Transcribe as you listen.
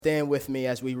Stand with me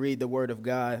as we read the Word of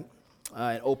God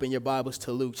and open your Bibles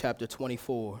to Luke chapter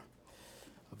 24,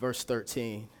 verse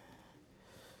 13.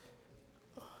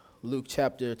 Luke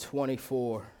chapter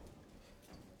 24,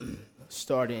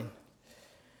 starting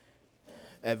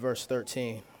at verse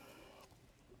 13.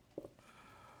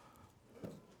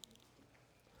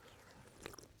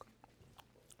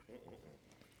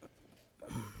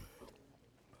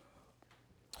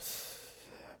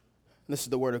 This is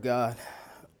the Word of God.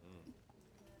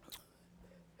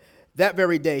 That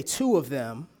very day, two of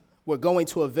them were going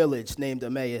to a village named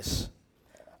Emmaus,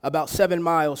 about 7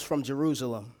 miles from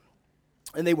Jerusalem.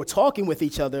 And they were talking with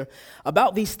each other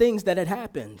about these things that had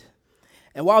happened.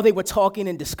 And while they were talking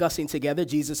and discussing together,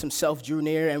 Jesus himself drew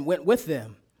near and went with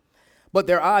them. But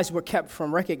their eyes were kept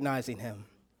from recognizing him.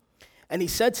 And he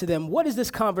said to them, "What is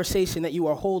this conversation that you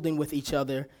are holding with each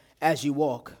other as you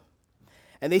walk?"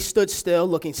 And they stood still,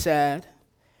 looking sad.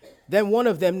 Then one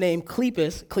of them, named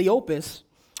Cleopas,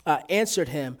 answered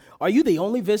him, "Are you the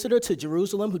only visitor to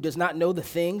Jerusalem who does not know the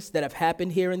things that have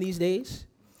happened here in these days?"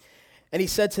 And he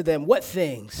said to them, "What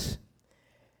things?"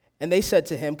 And they said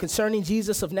to him, "Concerning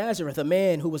Jesus of Nazareth, a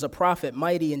man who was a prophet,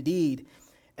 mighty in deed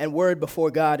and word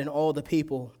before God and all the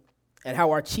people, and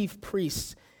how our chief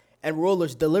priests and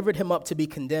rulers delivered him up to be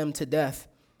condemned to death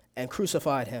and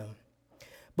crucified him.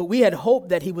 But we had hoped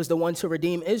that he was the one to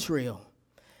redeem Israel.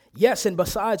 Yes, and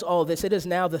besides all this, it is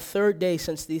now the third day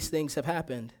since these things have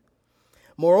happened.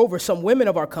 Moreover, some women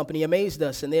of our company amazed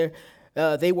us, and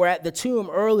they were at the tomb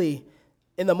early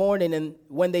in the morning, and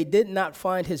when they did not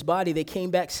find his body, they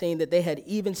came back saying that they had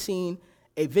even seen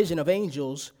a vision of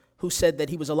angels who said that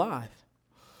he was alive.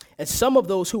 And some of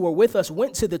those who were with us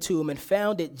went to the tomb and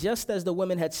found it just as the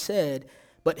women had said,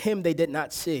 but him they did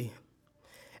not see.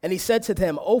 And he said to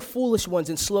them, "O foolish ones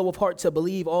and slow of heart to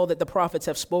believe all that the prophets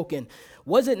have spoken.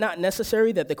 Was it not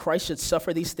necessary that the Christ should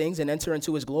suffer these things and enter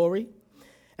into his glory?"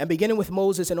 And beginning with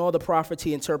Moses and all the prophets,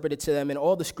 he interpreted to them in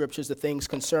all the scriptures the things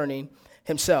concerning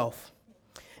himself.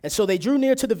 And so they drew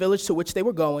near to the village to which they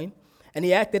were going, and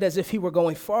he acted as if he were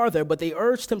going farther, but they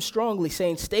urged him strongly,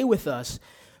 saying, "Stay with us,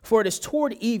 for it is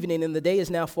toward evening, and the day is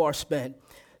now far spent."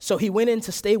 So he went in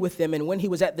to stay with them, and when he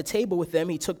was at the table with them,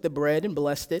 he took the bread and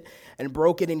blessed it and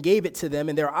broke it and gave it to them,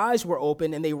 and their eyes were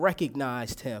open, and they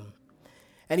recognized him.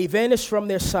 And he vanished from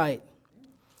their sight.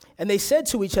 And they said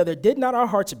to each other, "Did not our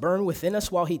hearts burn within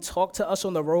us while he talked to us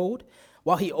on the road,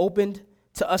 while he opened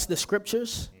to us the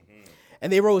scriptures?"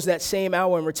 And they rose that same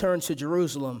hour and returned to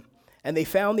Jerusalem. And they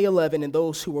found the 11 and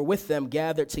those who were with them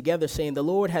gathered together, saying, "The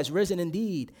Lord has risen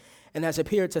indeed and has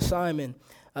appeared to Simon."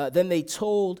 Then they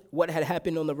told what had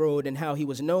happened on the road and how he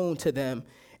was known to them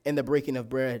in the breaking of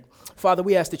bread. Father,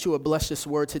 we ask that you would bless this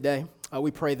word today.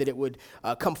 We pray that it would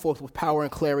come forth with power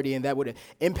and clarity, and that would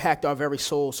impact our very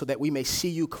soul so that we may see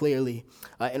you clearly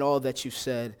in all that you've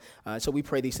said. So we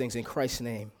pray these things in Christ's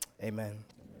name. Amen.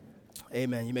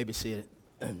 Amen. You may be seated.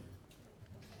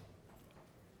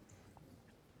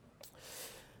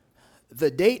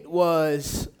 The date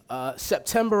was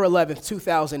September 11th,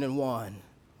 2001.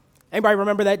 Anybody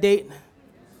remember that date?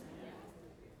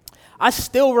 I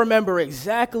still remember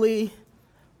exactly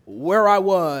where I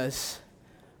was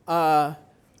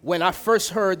when I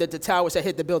first heard that the towers had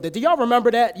hit the building. Do y'all remember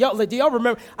that?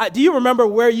 Do you remember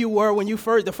where you were when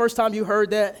the first time you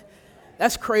heard that?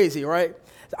 That's crazy, right?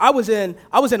 I was in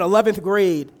 11th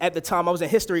grade at the time. I was in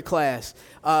history class.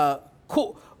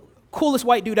 Coolest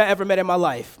white dude I ever met in my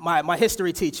life, my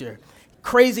history teacher.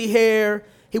 Crazy hair.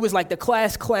 He was like the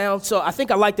class clown, so I think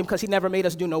I liked him because he never made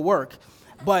us do no work.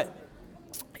 But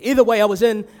either way, I was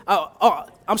in,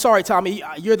 I'm sorry, Tommy,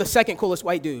 you're the second coolest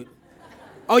white dude.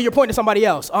 Oh, you're pointing to somebody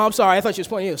else. Oh, I'm sorry, I thought you was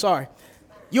pointing to you, sorry.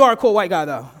 You are a cool white guy,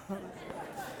 though.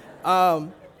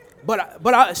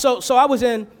 So I was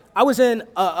in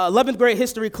 11th grade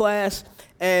history class,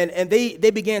 and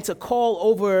they began to call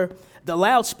over the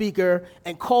loudspeaker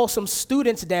and call some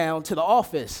students down to the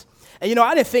office. And,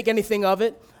 I didn't think anything of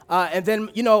it. And then,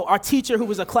 our teacher, who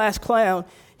was a class clown,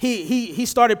 he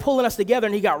started pulling us together,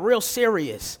 and he got real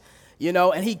serious,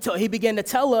 and he began to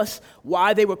tell us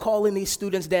why they were calling these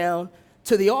students down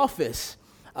to the office.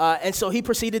 And so he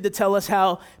proceeded to tell us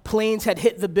how planes had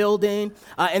hit the building,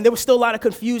 and there was still a lot of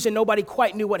confusion. Nobody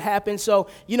quite knew what happened. So,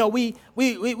 we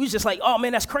was just like, "Oh,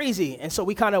 man, that's crazy." And so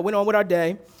we kind of went on with our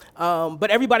day.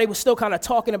 But everybody was still kind of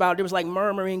talking about it. There was like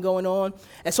murmuring going on.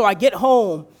 And so I get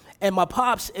home, and my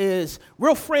pops is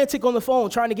real frantic on the phone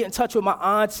trying to get in touch with my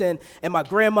aunts and my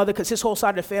grandmother because his whole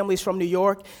side of the family is from New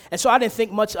York. And so I didn't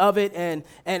think much of it. And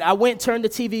I went and turned the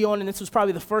TV on, and this was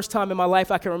probably the first time in my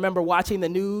life I can remember watching the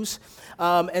news.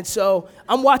 And so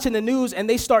I'm watching the news, and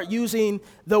they start using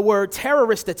the word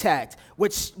terrorist attack,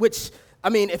 which I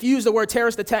mean, if you use the word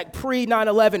terrorist attack pre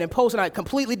 9/11 and post 9,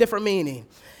 completely different meaning.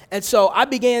 And so I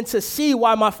began to see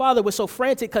why my father was so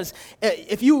frantic, because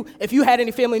if you had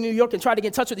any family in New York and tried to get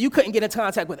in touch with you, you couldn't get in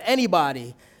contact with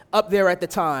anybody up there at the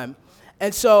time.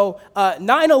 And so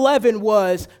 9/11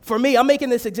 was, for me, I'm making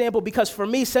this example because for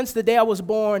me, since the day I was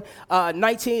born,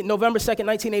 November 2nd,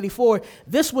 1984,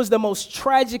 this was the most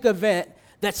tragic event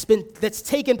that's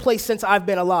taken place since I've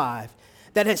been alive,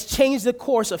 that has changed the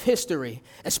course of history,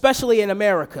 especially in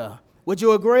America. Would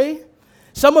you agree?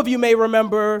 Some of you may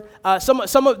remember,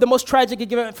 some of the most tragic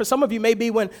event for some of you may be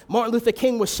when Martin Luther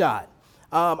King was shot.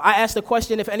 I asked the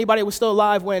question if anybody was still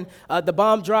alive when the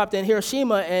bomb dropped in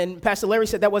Hiroshima, and Pastor Larry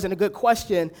said that wasn't a good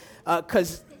question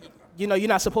because, you're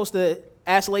not supposed to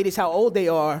ask ladies how old they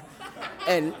are.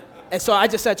 And so I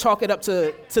just said chalk it up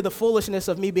to the foolishness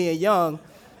of me being young.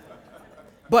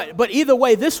 But either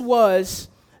way, this was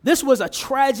a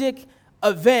tragic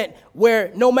event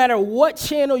where no matter what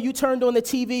channel you turned on the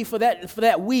TV for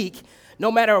that week,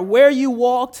 no matter where you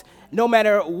walked, no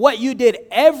matter what you did,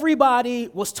 everybody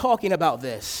was talking about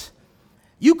this.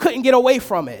 You couldn't get away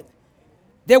from it.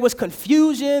 There was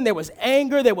confusion, there was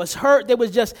anger, there was hurt,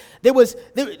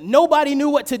 nobody knew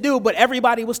what to do, but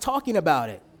everybody was talking about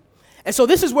it. And so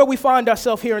this is where we find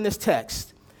ourselves here in this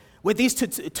text, with these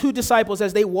two disciples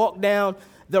as they walk down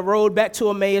the road back to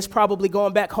Emmaus, probably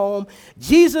going back home.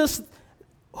 Jesus,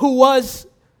 who was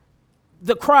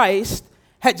the Christ,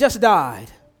 had just died.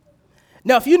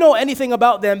 Now, if you know anything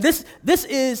about them, this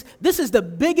is the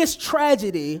biggest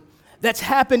tragedy that's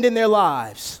happened in their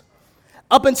lives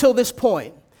up until this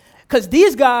point. Because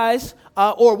these guys,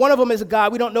 or one of them is a guy,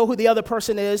 we don't know who the other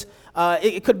person is.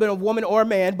 It could have been a woman or a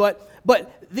man, but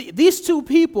these two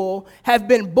people have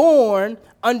been born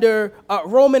under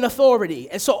Roman authority.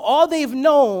 And so all they've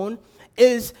known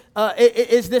is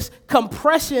this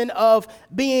compression of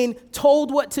being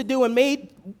told what to do and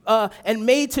made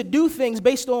to do things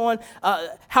based on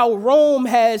how Rome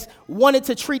has wanted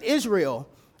to treat Israel,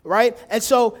 right? And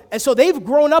so they've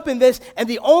grown up in this, and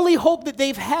the only hope that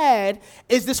they've had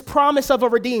is this promise of a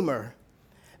Redeemer,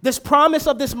 this promise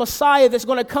of this Messiah that's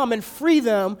going to come and free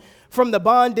them from the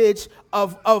bondage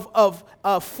of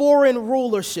foreign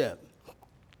rulership.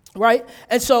 Right?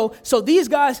 And so these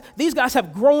guys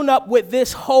have grown up with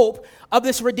this hope of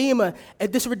this Redeemer,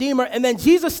 and then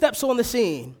Jesus steps on the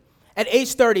scene at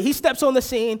age 30. He steps on the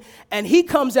scene, and he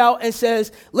comes out and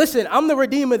says, listen, I'm the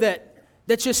Redeemer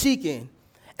that you're seeking.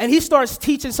 And he starts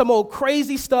teaching some old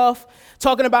crazy stuff,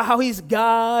 talking about how he's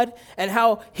God and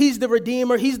how he's the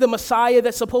Redeemer, he's the Messiah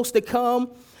that's supposed to come.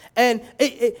 And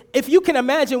if you can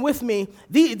imagine with me,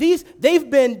 they've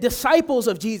been disciples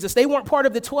of Jesus. They weren't part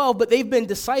of the 12, but they've been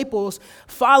disciples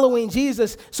following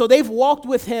Jesus. So they've walked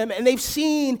with him, and they've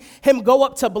seen him go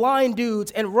up to blind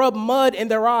dudes and rub mud in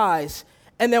their eyes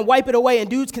and then wipe it away, and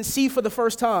dudes can see for the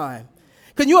first time.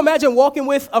 Can you imagine walking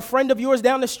with a friend of yours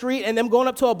down the street and them going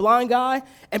up to a blind guy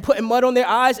and putting mud on their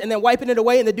eyes and then wiping it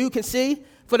away, and the dude can see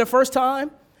for the first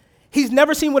time? He's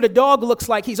never seen what a dog looks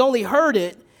like. He's only heard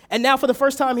it. And now for the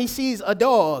first time, he sees a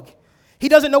dog. He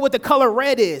doesn't know what the color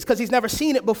red is because he's never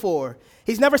seen it before.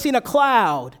 He's never seen a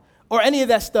cloud or any of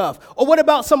that stuff. Or what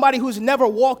about somebody who's never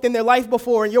walked in their life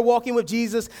before, and you're walking with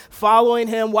Jesus, following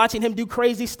him, watching him do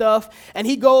crazy stuff, and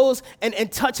he goes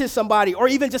and touches somebody, or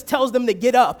even just tells them to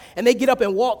get up, and they get up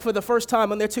and walk for the first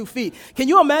time on their 2 feet. Can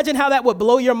you imagine how that would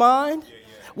blow your mind? Yeah.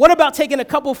 What about taking a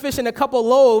couple fish and a couple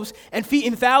loaves and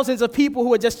feeding thousands of people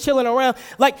who are just chilling around?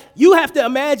 Like, you have to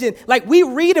imagine, like, we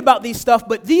read about these stuff,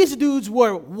 but these dudes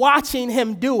were watching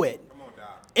him do it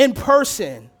in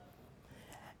person.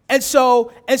 And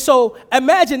so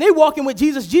imagine they walking with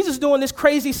Jesus doing this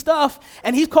crazy stuff,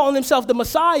 and he's calling himself the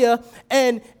Messiah,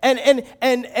 and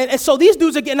so these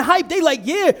dudes are getting hyped. They like,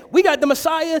 yeah, we got the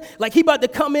Messiah, like he about to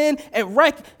come in and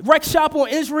wreck shop on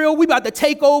Israel. We about to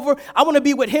take over. I want to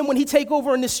be with him when he take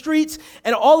over in the streets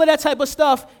and all of that type of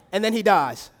stuff, and then he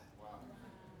dies.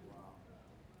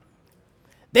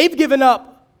 They've given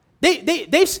up.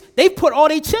 They've put all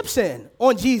their chips in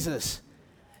on Jesus.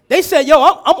 They said, yo,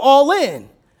 I'm all in.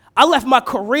 I left my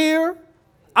career.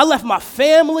 I left my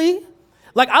family.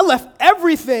 Like, I left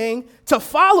everything to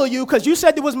follow you because you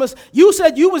said you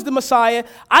was the Messiah.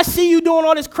 I see you doing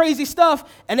all this crazy stuff,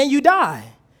 and then you die.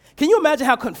 Can you imagine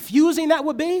how confusing that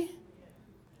would be?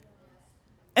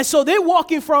 And so they're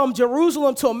walking from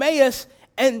Jerusalem to Emmaus,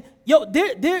 and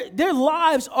their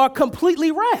lives are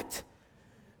completely wrecked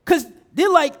because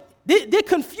they're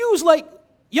confused. Like,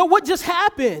 yo, what just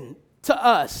happened to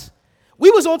us? We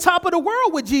was on top of the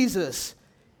world with Jesus,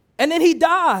 and then he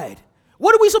died.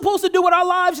 What are we supposed to do with our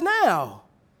lives now?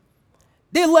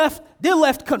 They're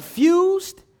left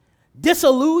confused,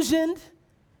 disillusioned.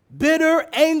 bitter,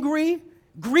 angry,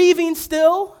 grieving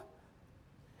still.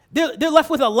 They're left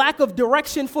with a lack of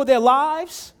direction for their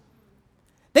lives.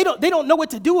 They don't know what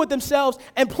to do with themselves.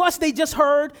 And plus, they just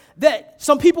heard that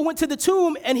some people went to the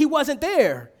tomb and he wasn't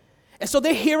there. And so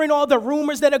they're hearing all the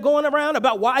rumors that are going around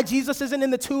about why Jesus isn't in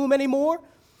the tomb anymore.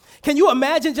 Can you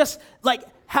imagine just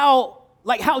how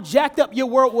jacked up your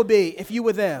world would be if you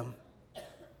were them?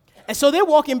 And so they're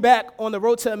walking back on the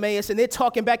road to Emmaus, and they're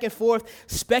talking back and forth,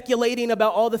 speculating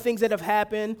about all the things that have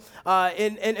happened.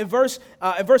 In verse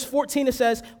 14, it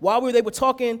says, while they were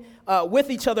talking with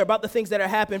each other about the things that have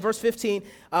happened. Verse 15,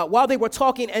 while they were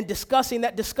talking and discussing,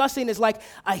 that discussing is like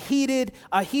a heated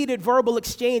verbal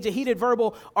exchange, a heated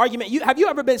verbal argument. Have you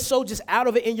ever been so just out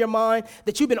of it in your mind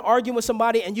that you've been arguing with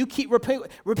somebody and you keep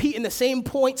repeating the same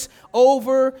points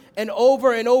over and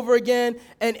over and over again,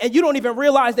 and you don't even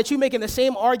realize that you're making the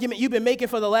same argument you've been making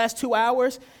for the last 2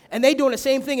 hours, and they doing the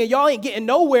same thing, and y'all ain't getting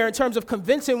nowhere in terms of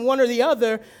convincing one or the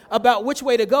other about which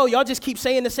way to go. Y'all just keep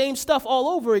saying the same stuff all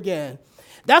over again.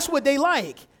 That's what they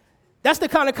like. That's the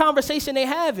kind of conversation they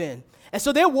having. And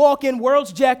so they're walking,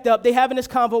 world's jacked up, they having this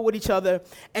convo with each other,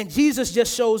 and Jesus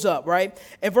just shows up, right?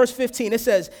 In verse 15, it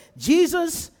says,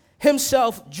 Jesus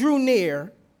himself drew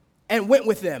near and went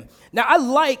with them. Now, I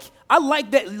like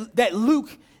that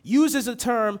Luke uses the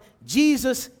term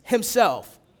Jesus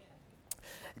himself.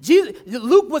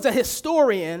 Luke was a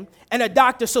historian and a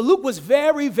doctor, so Luke was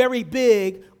very, very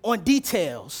big on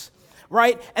details,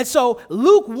 right? And so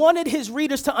Luke wanted his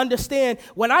readers to understand,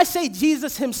 when I say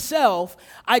Jesus himself,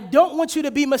 I don't want you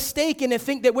to be mistaken and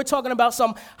think that we're talking about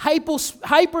some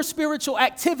hyper-spiritual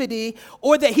activity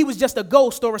or that he was just a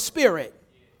ghost or a spirit.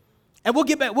 And we'll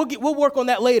get back. We'll work on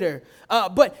that later.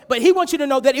 But he wants you to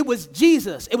know that it was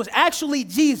Jesus. It was actually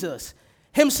Jesus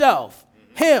himself.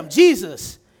 Him,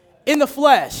 Jesus, in the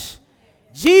flesh.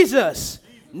 Jesus,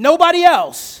 nobody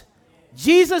else.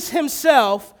 Jesus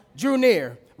himself drew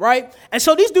near, right? And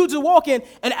so these dudes are walking,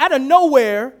 and out of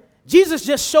nowhere, Jesus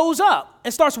just shows up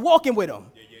and starts walking with them.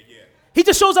 He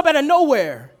just shows up out of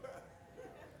nowhere.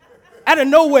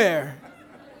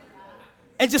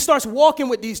 And just starts walking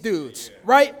with these dudes,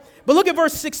 right? But look at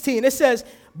verse 16. It says,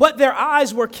 but their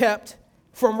eyes were kept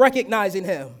from recognizing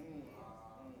him.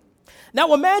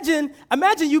 Now imagine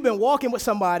you've been walking with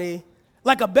somebody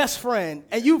like a best friend,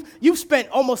 and you've spent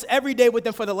almost every day with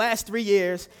them for the last 3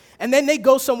 years, and then they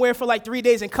go somewhere for like 3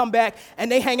 days and come back,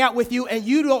 and they hang out with you, and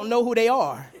you don't know who they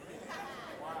are.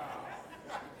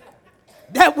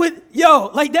 That's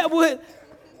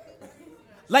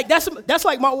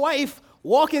like my wife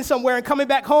walking somewhere and coming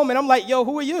back home, and I'm like, yo,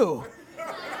 who are you?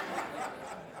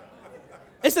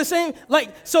 It's the same,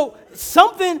 so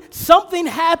something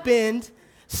happened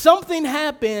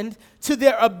to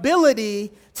their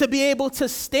ability to be able to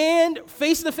stand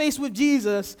face to face with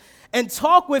Jesus and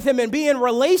talk with him and be in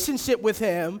relationship with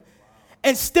him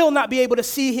and still not be able to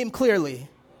see him clearly.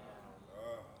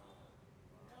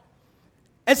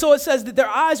 And so it says that their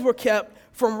eyes were kept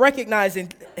from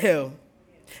recognizing him.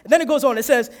 And then it goes on, it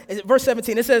says, in verse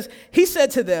 17, it says, he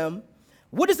said to them,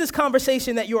 what is this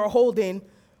conversation that you are holding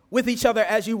with each other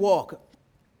as you walk?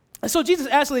 And so Jesus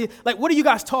asked, what are you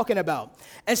guys talking about?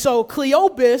 And so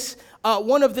Cleopas,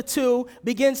 one of the two,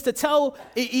 begins to tell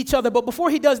each other. But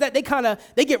before he does that,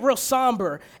 they get real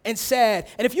somber and sad.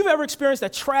 And if you've ever experienced a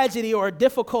tragedy or a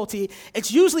difficulty,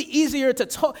 it's usually easier to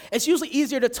talk. It's usually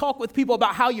easier to talk with people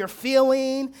about how you're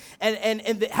feeling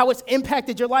and how it's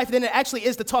impacted your life than it actually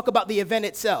is to talk about the event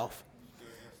itself.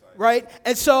 Right?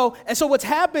 And so what's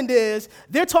happened is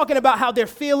they're talking about how they're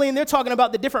feeling. They're talking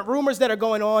about the different rumors that are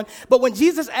going on. But when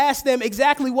Jesus asked them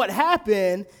exactly what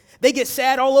happened, they get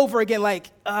sad all over again,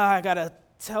 I got to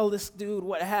tell this dude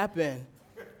what happened.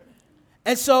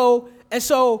 And so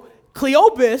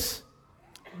Cleopas,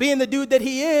 being the dude that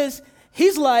he is,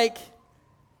 he's like,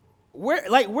 where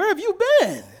have you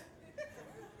been?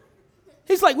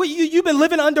 He's like, you've been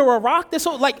living under a rock this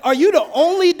whole, are you the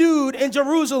only dude in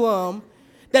Jerusalem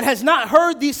that has not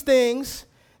heard these things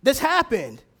that's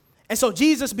happened? And so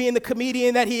Jesus, being the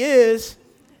comedian that he is,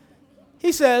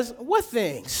 he says, what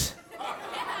things?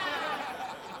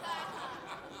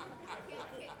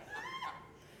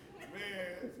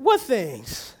 What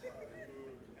things?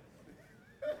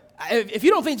 If you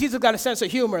don't think Jesus got a sense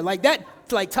of humor, that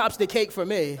tops the cake for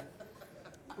me,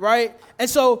 right? And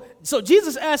so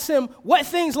Jesus asks him what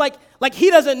things, he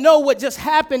doesn't know what just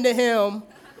happened to him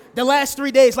the last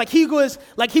 3 days, he was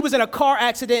in a car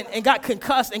accident and got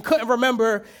concussed and couldn't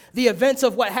remember the events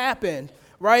of what happened,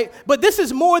 right? But this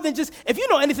is more than just, if you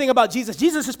know anything about Jesus,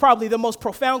 Jesus is probably the most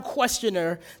profound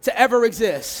questioner to ever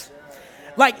exist.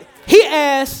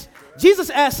 Jesus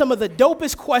asked some of the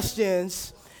dopest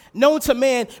questions known to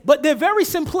man, but they're very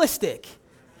simplistic.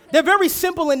 They're very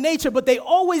simple in nature, but they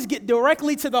always get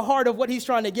directly to the heart of what he's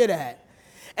trying to get at.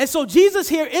 And so Jesus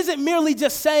here isn't merely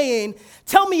just saying,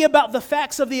 tell me about the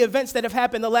facts of the events that have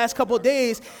happened the last couple of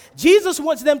days. Jesus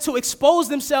wants them to expose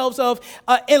themselves of,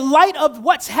 in light of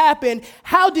what's happened,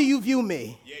 how do you view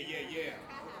me? Yeah.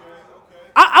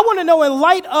 I want to know, in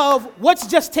light of what's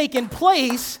just taken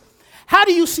place, how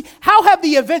do you see, how have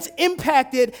the events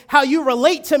impacted how you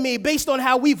relate to me based on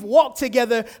how we've walked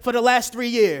together for the last 3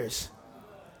 years?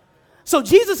 So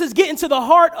Jesus is getting to the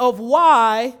heart of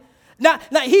why. Now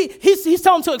he's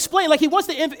telling them to explain, like he wants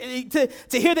to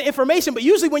hear the information, but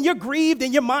usually when you're grieved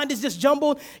and your mind is just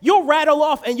jumbled, you'll rattle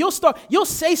off and you'll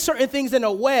say certain things in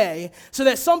a way so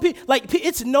that some people, like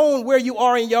it's known where you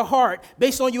are in your heart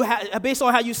based on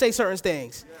how you say certain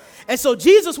things. And so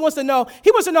Jesus wants to know,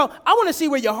 I want to see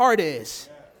where your heart is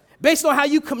based on how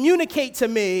you communicate to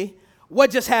me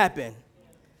what just happened.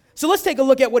 So let's take a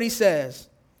look at what he says.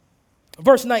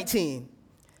 Verse 19.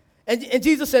 And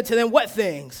Jesus said to them, what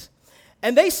things?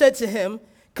 And they said to him,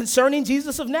 concerning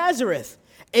Jesus of Nazareth,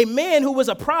 a man who was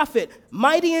a prophet,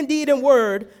 mighty in deed and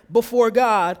word before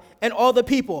God and all the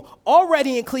people.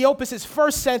 Already in Cleopas'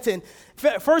 first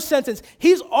sentence,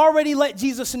 he's already let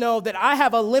Jesus know that I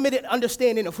have a limited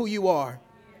understanding of who you are.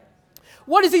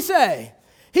 What does he say?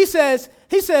 He says,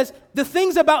 the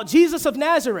things about Jesus of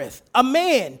Nazareth. A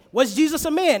man. Was Jesus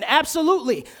a man?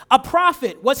 Absolutely. A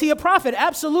prophet. Was he a prophet?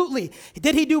 Absolutely.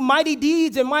 Did he do mighty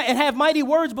deeds and have mighty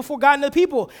words before God and the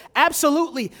people?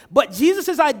 Absolutely. But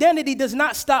Jesus' identity does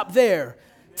not stop there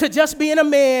to just being a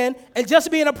man and just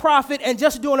being a prophet and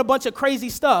just doing a bunch of crazy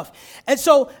stuff. And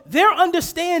so their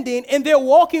understanding and their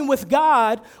walking with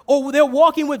God or their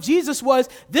walking with Jesus was,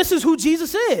 this is who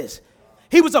Jesus is.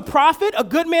 He was a prophet, a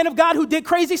good man of God who did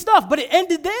crazy stuff, but it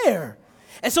ended there.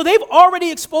 And so they've already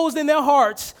exposed in their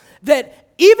hearts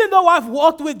that even though I've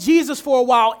walked with Jesus for a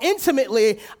while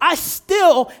intimately, I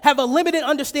still have a limited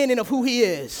understanding of who he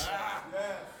is.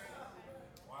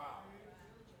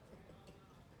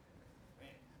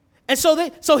 And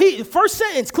so he, first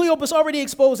sentence, Cleopas already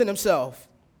exposing himself.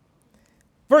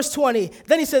 Verse 20,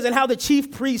 then he says, and how the chief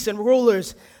priests and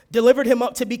rulers delivered him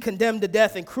up to be condemned to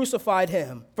death and crucified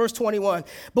him. Verse 21,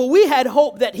 but we had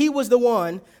hoped that he was the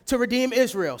one to redeem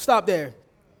Israel. Stop there.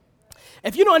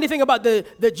 If you know anything about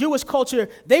the Jewish culture,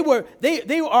 they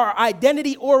are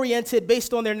identity oriented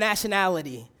based on their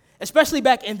nationality, especially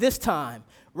back in this time.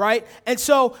 Right? And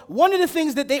so one of the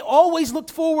things that they always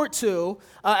looked forward to,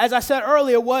 as I said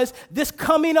earlier, was this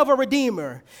coming of a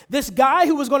redeemer. This guy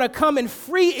who was going to come and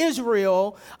free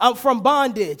Israel from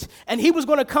bondage. And he was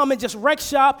going to come and just wreck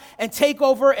shop and take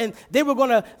over. And they were going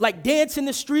to like dance in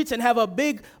the streets and have a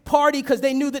big party because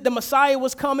they knew that the Messiah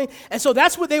was coming. And so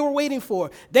that's what they were waiting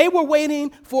for. They were waiting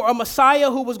for a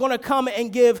Messiah who was going to come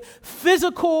and give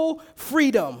physical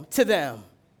freedom to them.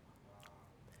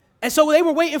 And so they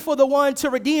were waiting for the one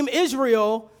to redeem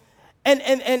Israel, and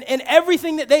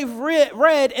everything that they've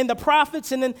read in the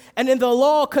prophets and in the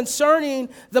law concerning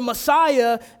the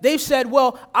Messiah, they've said,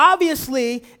 well,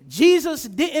 obviously, Jesus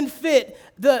didn't fit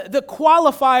the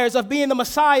qualifiers of being the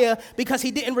Messiah because he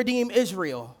didn't redeem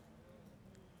Israel.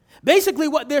 Basically,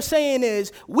 what they're saying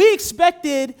is, we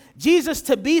expected Jesus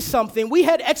to be something. We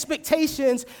had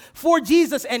expectations for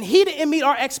Jesus, and he didn't meet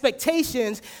our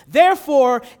expectations.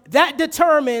 Therefore, that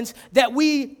determines that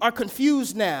we are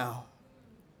confused now.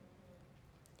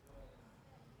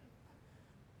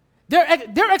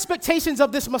 Their expectations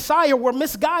of this Messiah were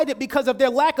misguided because of their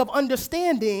lack of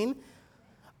understanding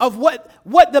of what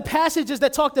the passages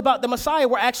that talked about the Messiah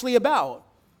were actually about.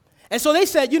 And so they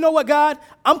said, you know what, God?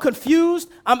 I'm confused,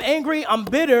 I'm angry, I'm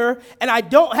bitter, and I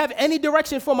don't have any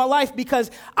direction for my life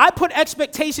because I put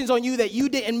expectations on you that you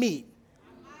didn't meet.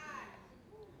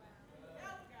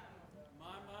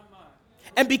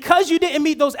 And because you didn't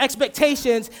meet those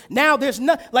expectations, now there's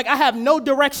I have no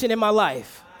direction in my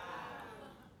life.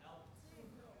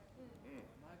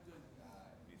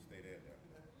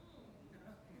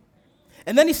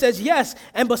 And then he says, yes,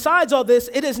 and besides all this,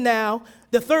 it is now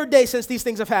the third day since these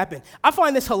things have happened. I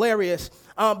find this hilarious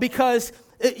because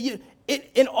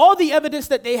in all the evidence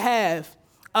that they have,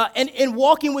 and in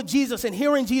walking with Jesus and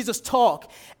hearing Jesus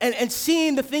talk and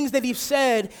seeing the things that he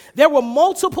said, there were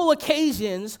multiple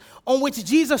occasions on which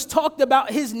Jesus talked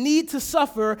about his need to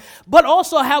suffer, but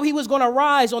also how he was going to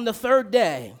rise on the third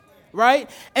day. Right?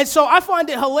 And so I find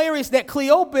it hilarious that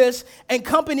Cleopas and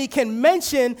company can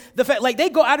mention the fact, like they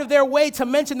go out of their way to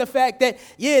mention the fact that,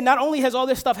 yeah, not only has all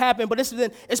this stuff happened, but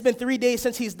it's been 3 days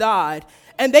since he's died.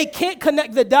 And they can't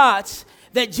connect the dots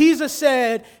that Jesus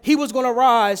said he was going to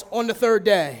rise on the third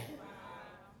day.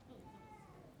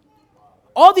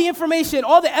 all the information,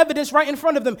 all the evidence right in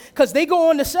front of them. Because he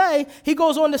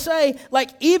goes on to say, like,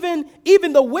 even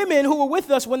the women who were with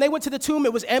us, when they went to the tomb,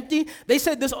 it was empty. They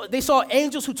said they saw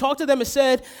angels who talked to them and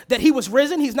said that he was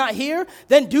risen, he's not here.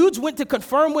 Then dudes went to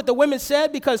confirm what the women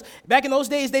said, because back in those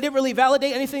days, they didn't really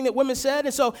validate anything that women said.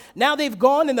 And so now they've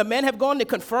gone and the men have gone to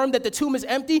confirm that the tomb is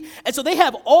empty. And so they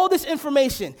have all this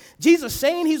information. Jesus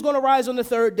saying he's going to rise on the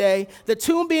third day, the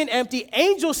tomb being empty,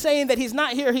 angels saying that he's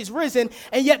not here, he's risen,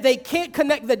 and yet they can't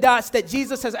connect the dots that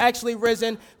Jesus has actually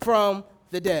risen from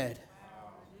the dead.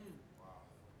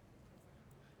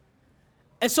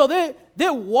 And so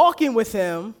they're walking with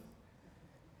him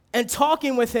and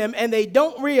talking with him, and they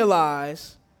don't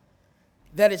realize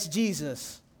that it's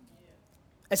Jesus.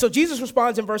 And so Jesus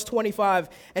responds in verse 25,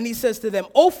 and he says to them,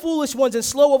 "O foolish ones and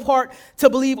slow of heart to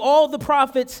believe all the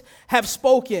prophets have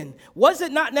spoken. Was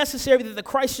it not necessary that the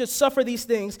Christ should suffer these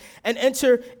things and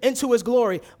enter into his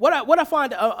glory?" What I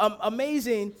find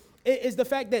amazing is the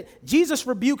fact that Jesus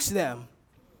rebukes them.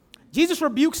 Jesus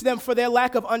rebukes them for their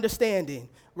lack of understanding,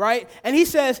 right? And he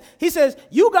says,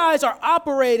 you guys are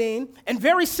operating in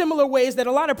very similar ways that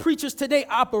a lot of preachers today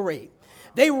operate.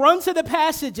 They run to the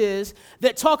passages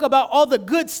that talk about all the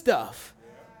good stuff.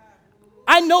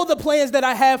 I know the plans that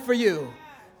I have for you,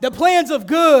 the plans of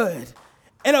good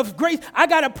and of grace. I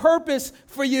got a purpose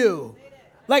for you.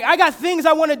 Like, I got things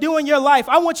I want to do in your life.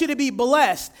 I want you to be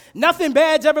blessed. Nothing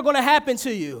bad's ever going to happen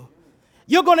to you.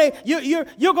 You're going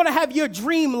to have your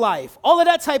dream life, all of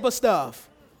that type of stuff.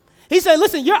 He said,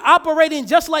 listen, you're operating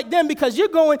just like them because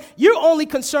you're only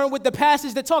concerned with the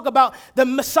passage that talk about the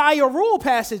Messiah rule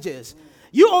passages.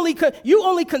 You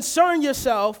only concern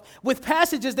yourself with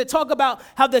passages that talk about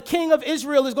how the king of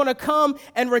Israel is going to come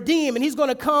and redeem, and he's going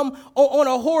to come on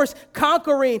a horse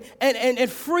conquering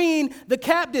and freeing the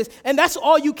captives. And that's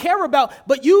all you care about.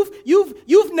 But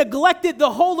you've neglected the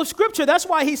whole of Scripture. That's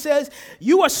why he says,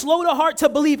 you are slow to heart to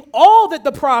believe all that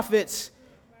the prophets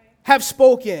have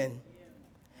spoken.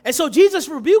 And so Jesus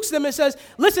rebukes them and says,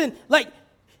 listen, like,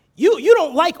 you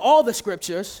don't like all the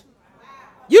Scriptures.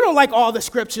 You don't like all the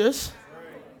Scriptures.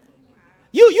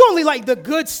 You only like the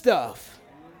good stuff.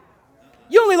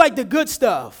 You only like the good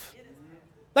stuff.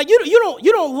 Like you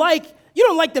don't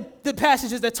like the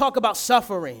passages that talk about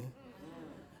suffering.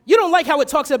 You don't like how it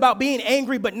talks about being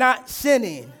angry but not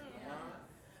sinning.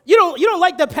 You don't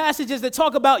like the passages that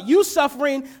talk about you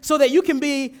suffering so that you can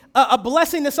be a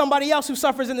blessing to somebody else who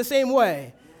suffers in the same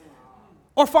way.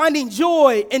 Or finding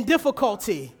joy in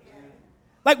difficulty.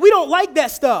 Like, we don't like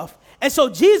that stuff. And so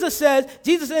Jesus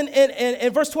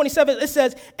in verse 27, it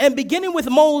says, and beginning with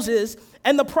Moses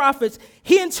and the prophets,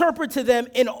 he interpreted to them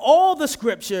in all the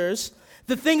Scriptures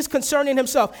the things concerning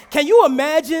himself. Can you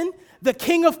imagine the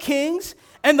King of Kings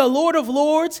and the Lord of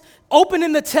Lords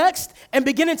opening the text and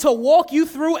beginning to walk you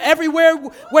through everywhere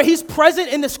where he's present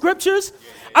in the Scriptures?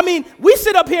 I mean, we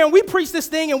sit up here and we preach this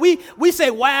thing and we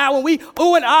say, wow, and we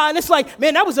ooh and ah, and it's like,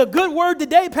 man, that was a good word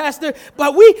today, Pastor.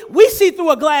 But we see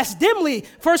through a glass dimly,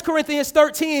 1 Corinthians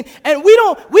 13, and we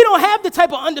don't have the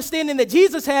type of understanding that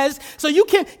Jesus has. So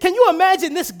can you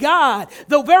imagine this God,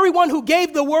 the very one who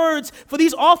gave the words for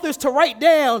these authors to write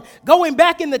down, going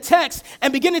back in the text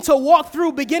and beginning to walk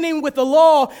through, beginning with the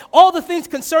law, all the things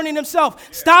concerning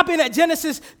himself, stopping at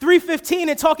Genesis 3:15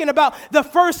 and talking about the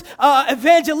first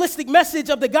evangelistic message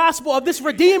of the gospel of this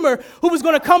Redeemer who was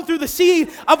going to come through the seed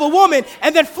of a woman,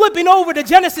 and then flipping over to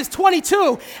Genesis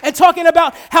 22 and talking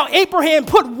about how Abraham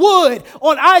put wood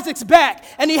on Isaac's back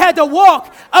and he had to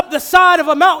walk up the side of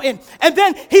a mountain. And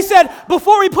then he said,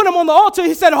 before he put him on the altar,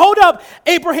 he said, hold up,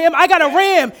 Abraham, I got a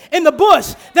ram in the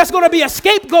bush that's going to be a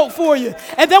scapegoat for you.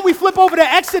 And then we flip over to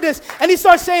Exodus and he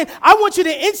starts saying, I want you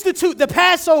to institute the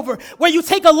Passover where you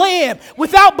take a lamb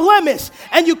without blemish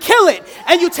and you kill it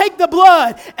and you take the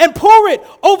blood and pour it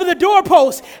over the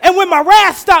doorpost. And when my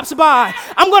wrath stops by,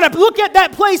 I'm going to look at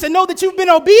that place and know that you've been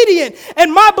obedient,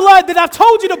 and my blood that I've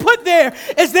told you to put there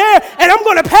is there, and I'm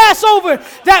going to pass over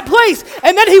that place.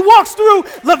 And then he walks through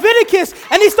Leviticus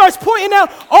and he starts pointing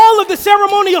out all of the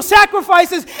ceremonial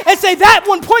sacrifices and say, that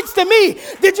one points to me.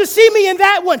 Did you see me in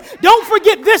that one? Don't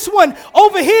forget this one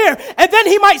over here. And then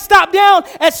he might stop down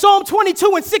at Psalm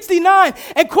 22 and 69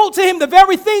 and quote to him the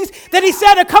very things that he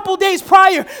said a couple days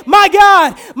prior. My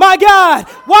God,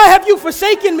 why have you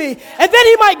forsaken me? And then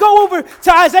he might go over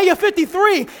to Isaiah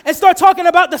 53 and start talking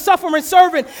about the suffering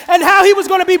servant and how he was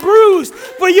going to be bruised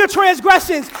for your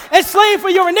transgressions and slain for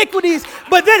your iniquities,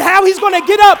 but then how he's going to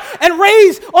get up and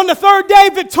raise on the third day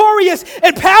victorious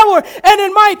in power and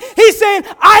in might. He's saying,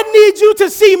 I need you to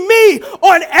see me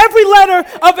on every letter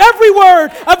of every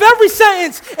word, of every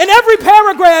sentence, in every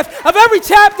paragraph, of every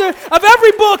chapter, of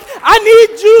every book. I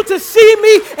need you to see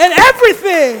me in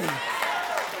everything.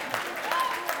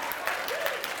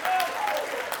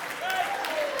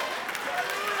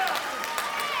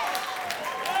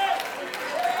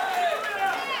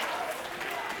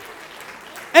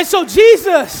 And so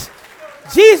Jesus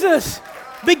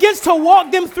begins to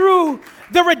walk them through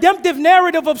the redemptive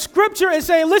narrative of Scripture and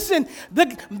saying, listen,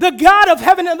 the God of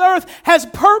heaven and earth has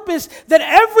purpose that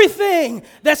everything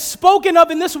that's spoken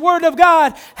of in this word of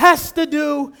God has to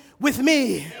do with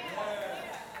me.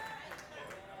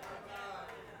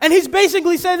 And he's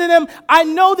basically saying to them, I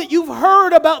know that you've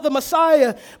heard about the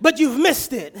Messiah, but you've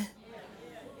missed it.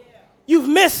 You've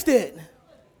missed it.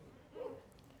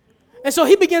 And so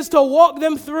he begins to walk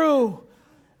them through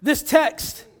this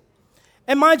text.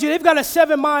 And mind you, they've got a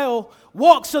 7-mile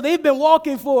walk, so they've been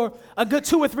walking for a good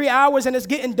 2 or 3 hours, and it's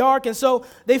getting dark. And so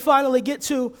they finally get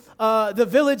to the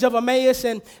village of Emmaus,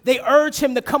 and they urge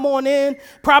him to come on in,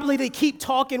 probably to keep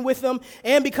talking with them.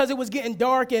 And because it was getting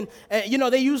dark, and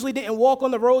they usually didn't walk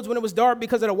on the roads when it was dark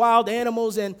because of the wild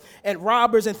animals and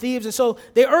robbers and thieves. And so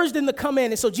they urged him to come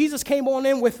in. And so Jesus came on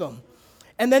in with them.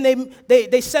 And then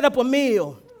they set up a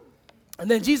meal. And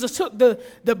then Jesus took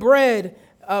the bread,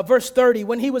 verse 30,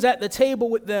 when he was at the table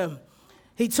with them,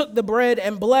 he took the bread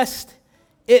and blessed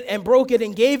it and broke it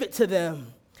and gave it to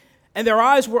them. And their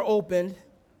eyes were opened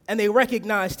and they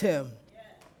recognized him.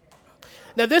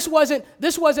 Now, this wasn't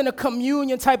a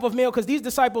communion type of meal because these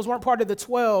disciples weren't part of the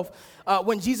 12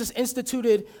 when Jesus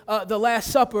instituted the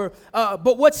Last Supper.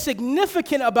 But what's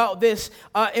significant about this,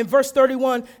 in verse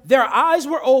 31, their eyes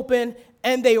were open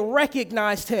and they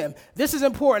recognized him. This is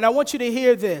important. I want you to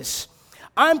hear this.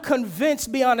 I'm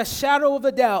convinced beyond a shadow of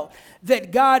a doubt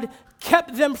that God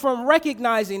kept them from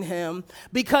recognizing him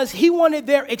because he wanted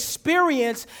their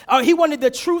experience, or he wanted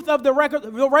the truth of the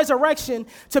resurrection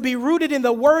to be rooted in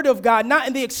the word of God, not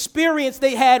in the experience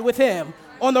they had with him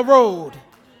on the road.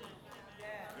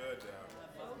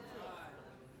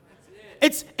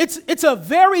 It's a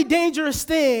very dangerous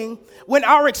thing when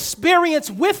our experience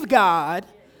with God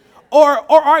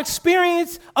or our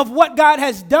experience of what God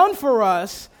has done for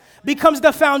us becomes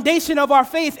the foundation of our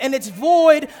faith and it's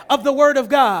void of the word of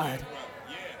God.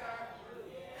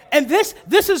 And this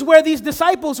is where these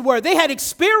disciples were. They had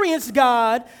experienced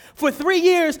God for 3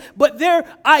 years, but their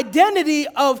identity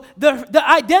of the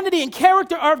identity and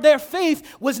character of their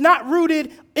faith was not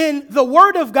rooted in the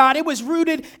word of God. It was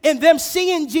rooted in them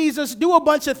seeing Jesus do a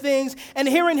bunch of things and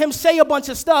hearing him say a bunch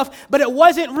of stuff, but it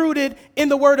wasn't rooted in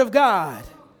the word of God.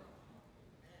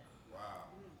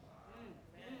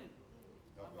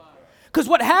 Because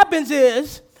what happens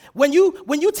is, when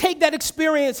you take that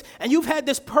experience and you've had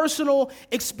this personal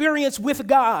experience with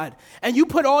God and you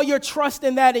put all your trust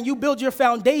in that and you build your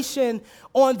foundation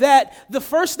on that, the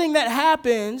first thing that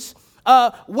happens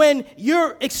when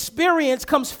your experience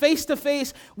comes face to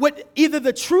face with either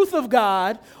the truth of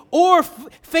God or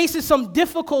faces some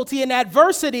difficulty and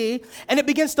adversity and it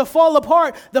begins to fall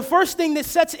apart, the first thing that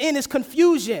sets in is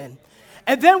confusion.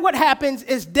 And then what happens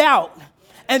is doubt.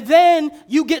 And then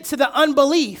you get to the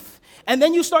unbelief. And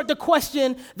then you start to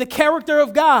question the character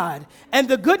of God and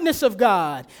the goodness of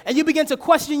God. And you begin to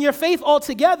question your faith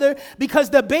altogether because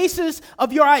the basis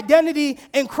of your identity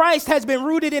in Christ has been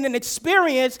rooted in an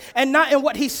experience and not in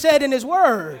what he said in his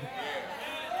word.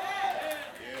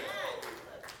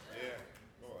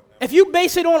 If you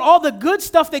base it on all the good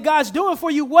stuff that God's doing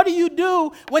for you, what do you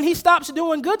do when he stops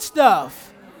doing good stuff?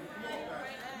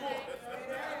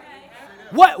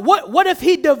 What if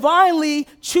he divinely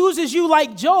chooses you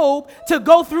like Job to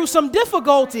go through some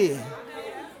difficulty?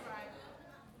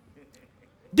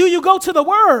 Do you go to the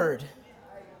word?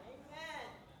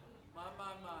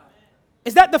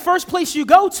 Is that the first place you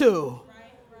go to?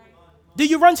 Do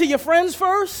you run to your friends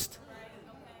first?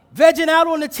 Vegging out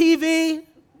on the TV,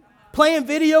 playing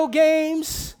video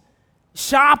games,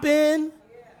 shopping,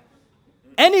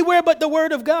 anywhere but the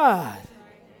word of God.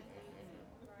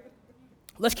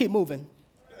 Let's keep moving.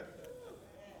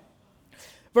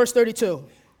 Verse 31,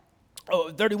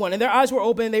 and their eyes were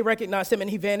open, and they recognized him, and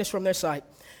he vanished from their sight.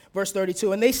 Verse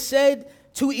 32, and they said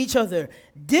to each other,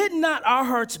 did not our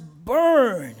hearts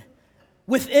burn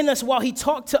within us while he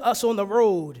talked to us on the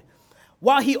road,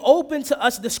 while he opened to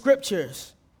us the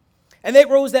scriptures? And they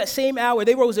rose that same hour.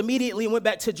 They rose immediately and went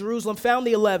back to Jerusalem, found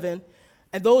the 11,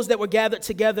 and those that were gathered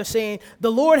together, saying,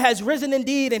 the Lord has risen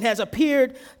indeed and has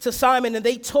appeared to Simon. And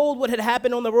they told what had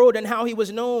happened on the road and how he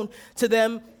was known to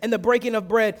them in the breaking of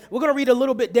bread. We're going to read a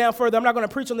little bit down further. I'm not going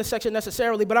to preach on this section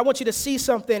necessarily, but I want you to see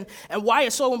something and why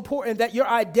it's so important that your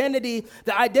identity,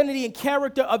 the identity and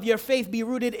character of your faith be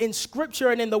rooted in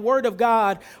Scripture and in the Word of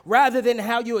God rather than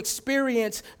how you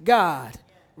experience God.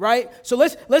 Right? So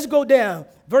let's go down.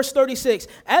 Verse 36.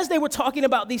 As they were talking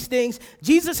about these things,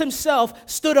 Jesus himself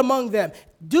stood among them.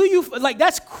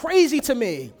 That's crazy to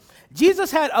me. Jesus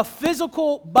had a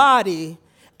physical body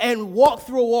and walked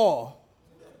through a wall.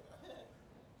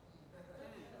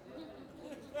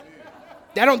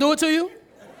 That don't do it to you?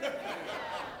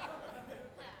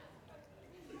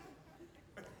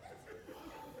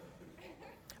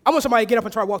 I want somebody to get up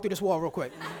and try to walk through this wall real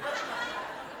quick.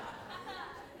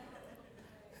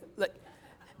 Like,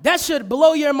 that should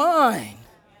blow your mind.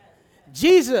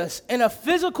 Jesus, in a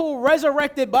physical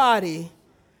resurrected body,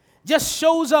 just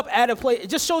shows up at a place,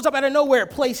 just shows up out of nowhere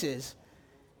at places,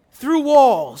 through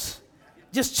walls,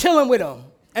 just chilling with them.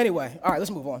 Anyway, all right,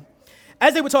 let's move on.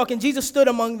 As they were talking, Jesus stood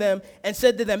among them and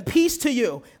said to them, "Peace to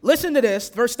you." Listen to this,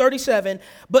 verse 37.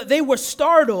 But they were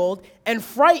startled and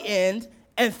frightened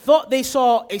and thought they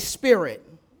saw a spirit.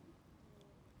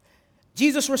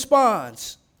 Jesus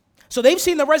responds. So they've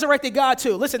seen the resurrected God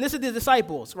too. Listen, this is the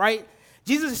disciples, right?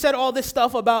 Jesus said all this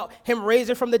stuff about him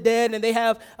raising from the dead, and they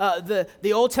have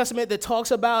the Old Testament that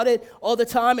talks about it all the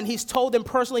time, and he's told them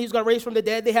personally he's going to raise from the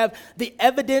dead. They have the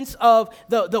evidence of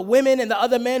the women and the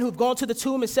other men who've gone to the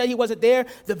tomb and said he wasn't there,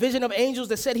 the vision of angels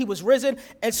that said he was risen,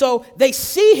 and so they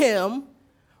see him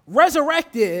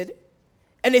resurrected,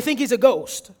 and they think he's a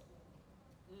ghost.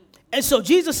 And so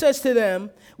Jesus says to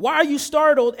them, "Why are you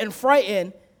startled and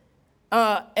frightened?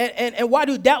 And why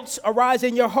do doubts arise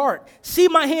in your heart? See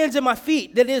my hands and my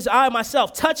feet, that is I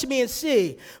myself. Touch me and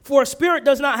see. For a spirit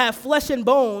does not have flesh and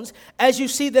bones, as you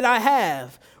see that I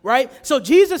have." Right? So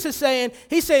Jesus is saying,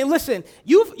 he's saying, listen,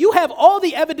 you have all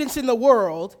the evidence in the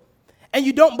world, and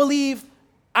you don't believe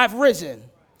I've risen.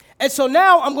 And so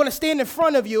now I'm going to stand in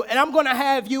front of you, and I'm going to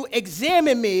have you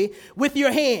examine me with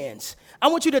your hands. I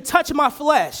want you to touch my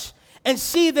flesh and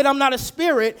see that I'm not a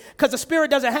spirit, because a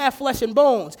spirit doesn't have flesh and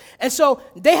bones. And so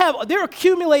they're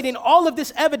accumulating all of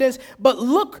this evidence, but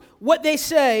look what they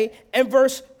say in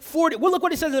verse 40. Well, look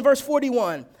what it says in verse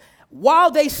 41.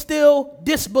 While they still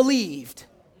disbelieved.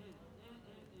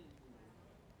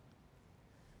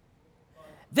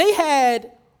 They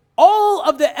had all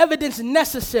of the evidence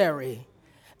necessary.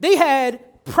 They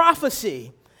had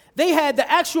prophecy. They had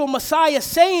the actual Messiah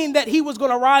saying that he was going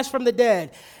to rise from the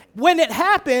dead. When it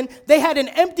happened, they had an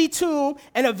empty tomb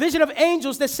and a vision of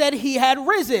angels that said he had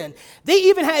risen. They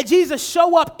even had Jesus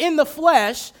show up in the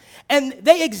flesh, and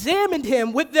they examined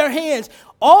him with their hands.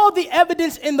 All the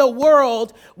evidence in the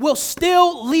world will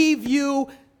still leave you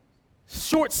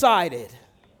short-sighted.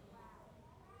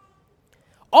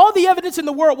 All the evidence in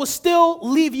the world will still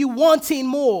leave you wanting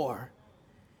more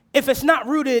if it's not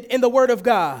rooted in the Word of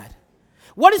God.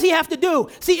 What does he have to do?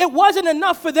 See, it wasn't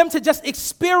enough for them to just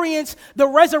experience the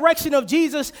resurrection of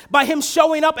Jesus by him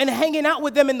showing up and hanging out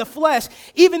with them in the flesh.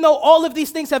 Even though all of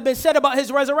these things have been said about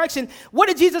his resurrection, what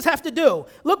did Jesus have to do?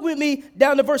 Look with me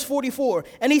down to verse 44.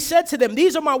 And he said to them,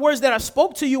 "These are my words that I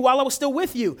spoke to you while I was still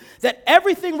with you, that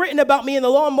everything written about me in the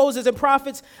law of Moses and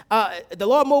prophets, and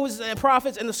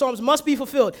the Psalms must be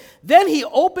fulfilled." Then he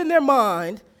opened their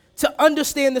mind to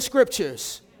understand the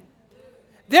scriptures.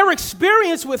 Their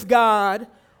experience with God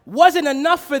wasn't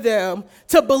enough for them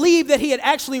to believe that he had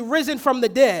actually risen from the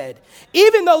dead,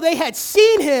 even though they had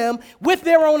seen him with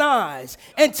their own eyes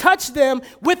and touched them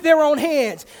with their own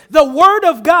hands. The Word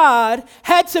of God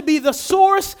had to be the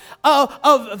source of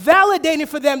validating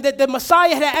for them that the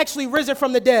Messiah had actually risen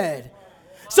from the dead.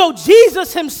 So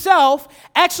Jesus himself,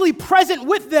 actually present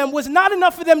with them, was not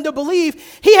enough for them to believe.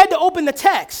 He had to open the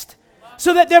text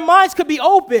so that their minds could be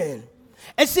open.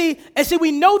 And see,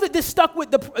 we know that this stuck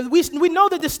with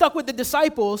the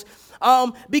disciples,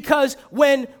 because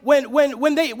when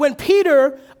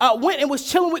Peter went and was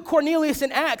chilling with Cornelius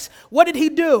in Acts, what did he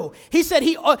do? He said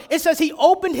it says he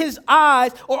opened his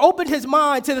eyes, or opened his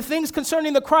mind, to the things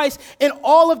concerning the Christ in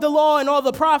all of the law and all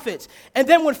the prophets. And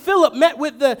then when Philip met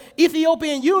with the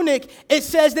Ethiopian eunuch, it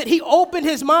says that he opened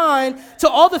his mind to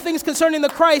all the things concerning the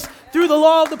Christ through the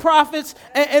law of the prophets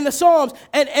and the Psalms.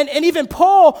 And even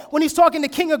Paul, when he's talking to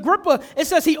King Agrippa, it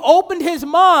says he opened his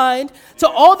mind to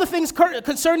all the things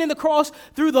concerning the cross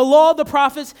through the law, the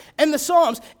prophets, and the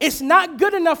Psalms. It's not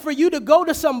good enough for you to go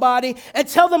to somebody and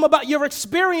tell them about your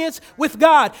experience with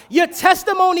God. Your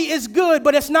testimony is good,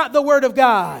 but it's not the Word of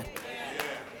God.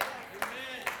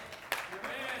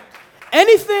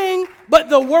 Anything but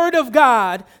the Word of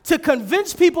God to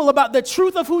convince people about the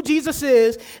truth of who Jesus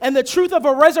is and the truth of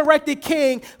a resurrected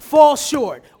King falls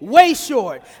short, way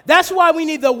short. That's why we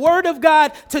need the Word of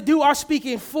God to do our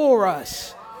speaking for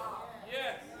us.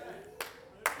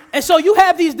 And so you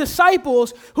have these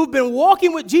disciples who've been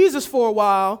walking with Jesus for a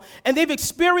while, and they've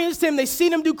experienced him. They've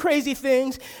seen him do crazy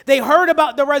things. They heard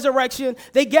about the resurrection.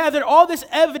 They gathered all this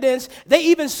evidence. They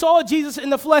even saw Jesus in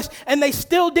the flesh, and they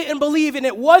still didn't believe. And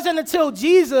it wasn't until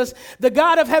Jesus, the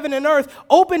God of heaven and earth,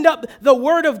 opened up the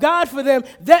Word of God for them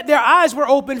that their eyes were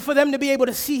opened for them to be able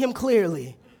to see him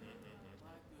clearly.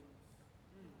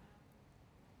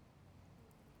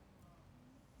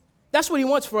 That's what he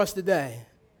wants for us today.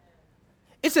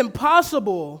 It's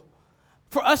impossible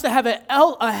for us to have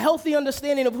a healthy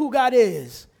understanding of who God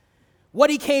is, what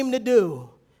he came to do,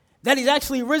 that he's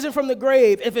actually risen from the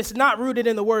grave if it's not rooted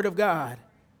in the Word of God.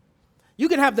 You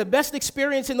can have the best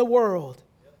experience in the world,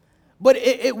 but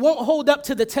it won't hold up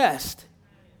to the test.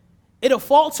 It'll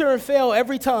falter and fail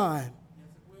every time.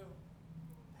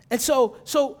 And so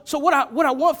what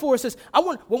I want for us is,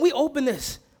 when we open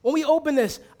this,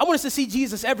 I want us to see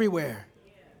Jesus everywhere.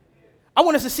 I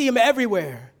want us to see him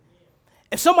everywhere.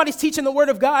 If somebody's teaching the Word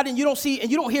of God and you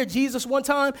don't hear Jesus one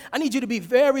time, I need you to be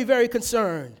very, very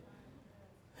concerned.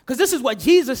 Because this is what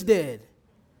Jesus did.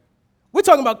 We're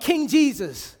talking about King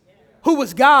Jesus, who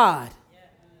was God.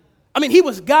 I mean, he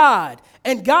was God.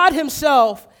 And God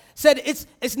himself said,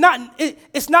 it's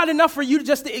not enough for you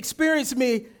just to experience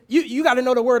me. You got to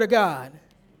know the Word of God.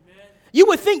 Amen. You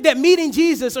would think that meeting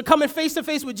Jesus or coming face to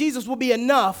face with Jesus will be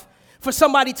enough for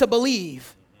somebody to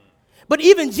believe. But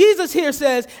even Jesus here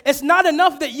says, it's not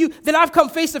enough that I've come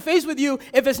face to face with you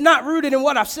if it's not rooted in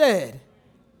what I've said.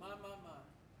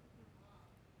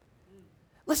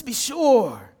 Let's be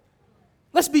sure.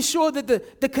 Let's be sure that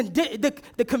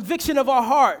the conviction of our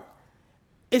heart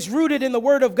is rooted in the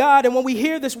Word of God. And when we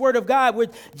hear this Word of God, where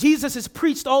Jesus is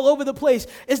preached all over the place,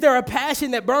 is there a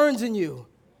passion that burns in you?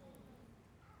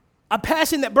 A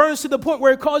passion that burns to the point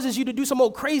where it causes you to do some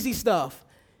old crazy stuff.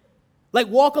 Like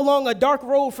walk along a dark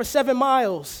road for 7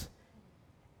 miles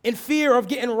in fear of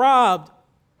getting robbed,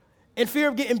 in fear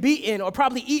of getting beaten, or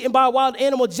probably eaten by a wild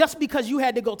animal just because you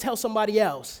had to go tell somebody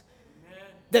else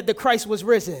that the Christ was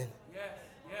risen. Yes.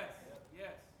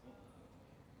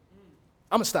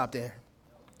 I'm going to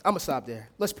stop there.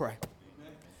 Let's pray.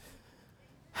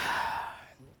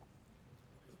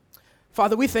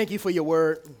 Father, we thank you for your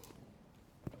word.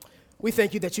 We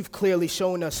thank you that you've clearly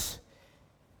shown us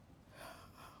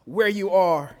where you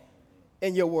are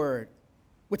in your word,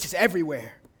 which is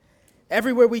everywhere.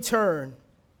 Everywhere we turn,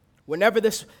 whenever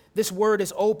this word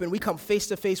is open, we come face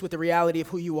to face with the reality of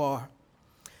who you are.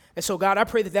 And so, God, I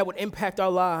pray that would impact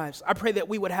our lives. I pray that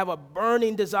we would have a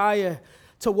burning desire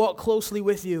to walk closely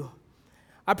with you.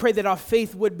 I pray that our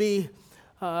faith would be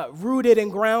rooted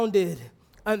and grounded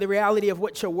on the reality of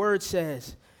what your word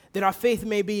says, that our faith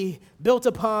may be built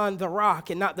upon the rock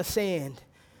and not the sand,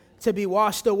 to be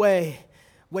washed away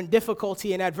when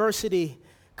difficulty and adversity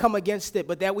come against it,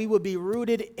 but that we would be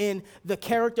rooted in the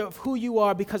character of who you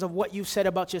are because of what you've said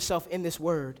about yourself in this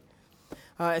word.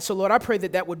 And so, Lord, I pray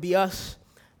that would be us.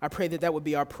 I pray that would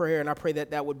be our prayer, and I pray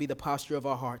that would be the posture of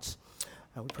our hearts.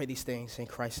 We pray these things in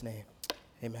Christ's name.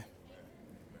 Amen.